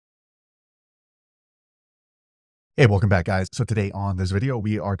Hey, welcome back, guys. So today on this video,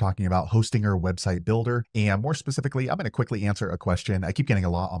 we are talking about Hostinger Website Builder. And more specifically, I'm going to quickly answer a question I keep getting a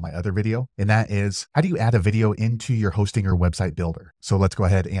lot on my other video. And that is, how do you add a video into your Hostinger Website Builder? So let's go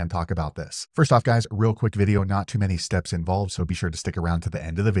ahead and talk about this. First off, guys, real quick video, not too many steps involved. So be sure to stick around to the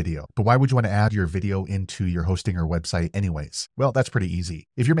end of the video. But why would you want to add your video into your Hostinger website anyways? Well, that's pretty easy.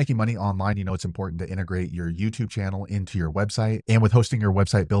 If you're making money online, you know it's important to integrate your YouTube channel into your website. And with Hostinger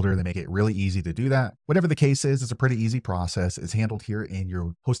Website Builder, they make it really easy to do that. Whatever the case is, it's a pretty easy process. It's handled here in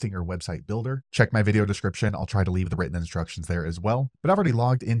your Hostinger Website Builder. Check my video description. I'll try to leave the written instructions there as well. But I've already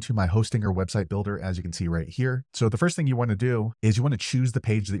logged into my Hostinger Website Builder, as you can see right here. So the first thing you want to do is you want to choose the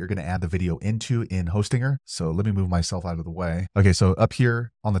page that you're going to add the video into in Hostinger. So let me move myself out of the way. Okay, so up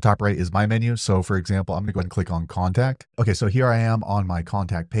here on the top right is my menu. So for example, I'm going to go ahead and click on Contact. Okay, so here I am on my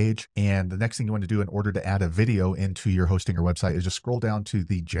contact page. And the next thing you want to do in order to add a video into your Hostinger website is just scroll down to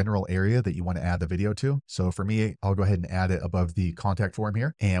the general area that you want to add the video to. So for me, I'll go ahead and add it above the contact form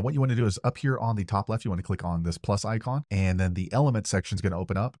here. And what you want to do is up here on the top left, you want to click on this plus icon, and then the element section is going to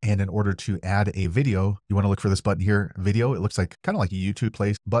open up. And in order to add a video, you want to look for this button here, video. It looks like kind of like a YouTube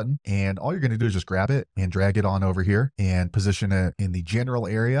Play button. And all you're going to do is just grab it and drag it on over here and position it in the general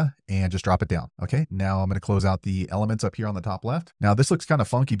area and just drop it down. Okay, now I'm going to close out the elements up here on the top left. Now this looks kind of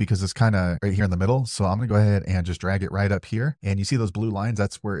funky because it's kind of right here in the middle. So I'm going to go ahead and just drag it right up here. And you see those blue lines,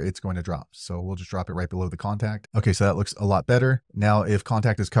 that's where it's going to drop. So we'll just drop it right below the contact. Okay, so that looks a lot better. Now, if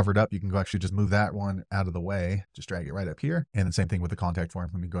contact is covered up, you can go actually just move that one out of the way. Just drag it right up here. And the same thing with the contact form.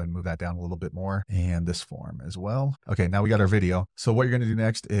 Let me go ahead and move that down a little bit more. And this form as well. Okay, now we got our video. So what you're going to do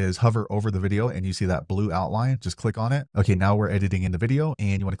next is hover over the video and you see that blue outline. Just click on it. Okay, now we're editing in the video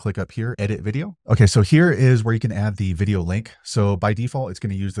and you want to click up here, edit video. Okay, so here is where you can add the video link. So by default, it's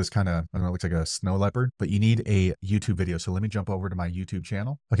going to use this kind of, I don't know, it looks like a snow leopard, but you need a YouTube video. So let me jump over to my YouTube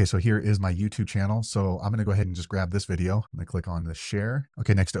channel. Okay, so here is my YouTube channel. So I'm going to go ahead and just grab this video. I'm going to click on the share.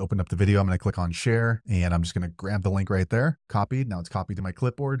 Okay, next to open up the video, I'm going to click on share and I'm just going to grab the link right there. Copied. Now it's copied to my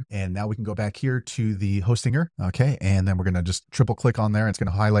clipboard. And now we can go back here to the Hostinger. Okay, and then we're going to just triple click on there. It's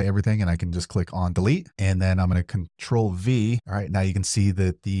going to highlight everything and I can just click on delete. And then I'm going to Control V. All right, now you can see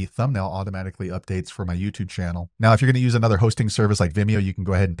that the thumbnail automatically updates for my YouTube channel. Now, if you're going to use another hosting service like Vimeo, you can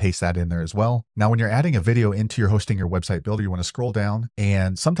go ahead and paste that in there as well. Now, when you're adding a video into your Hostinger Website Builder, you want to scroll down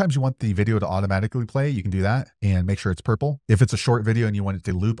and sometimes you want the video to automatically play. You can do that and make sure it's purple. If it's a short video and you want it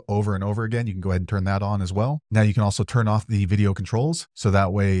to loop over and over again, you can go ahead and turn that on as well. Now you can also turn off the video controls so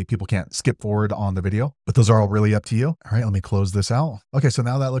that way people can't skip forward on the video, but those are all really up to you. All right, let me close this out. Okay, so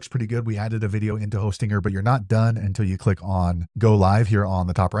now that looks pretty good. We added a video into Hostinger, but you're not done until you click on go live here on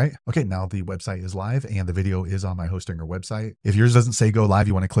the top right. Okay, now the website is live and the video is on my Hostinger website. If yours doesn't say go live,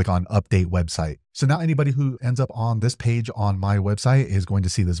 you want to click on update website. So now anybody who ends up on this page on my website is going to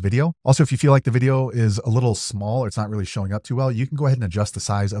see this video. Also, if you feel like the video is a little small or it's not really showing up too well, you can go ahead and adjust the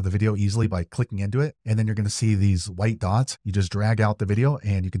size of the video easily by clicking into it. And then you're going to see these white dots. You just drag out the video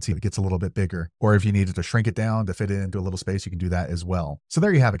and you can see it gets a little bit bigger. Or if you needed to shrink it down to fit it into a little space, you can do that as well. So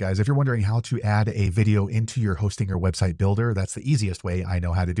there you have it, guys. If you're wondering how to add a video into your Hostinger Website Builder, that's the easiest way I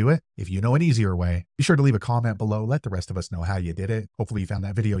know how to do it. If you know an easier way, be sure to leave a comment below. Let the rest of us know how you did it. Hopefully you found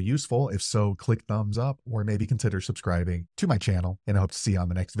that video useful. If so, click thumbs up or maybe consider subscribing to my channel, and I hope to see you on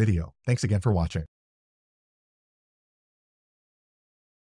the next video. Thanks again for watching.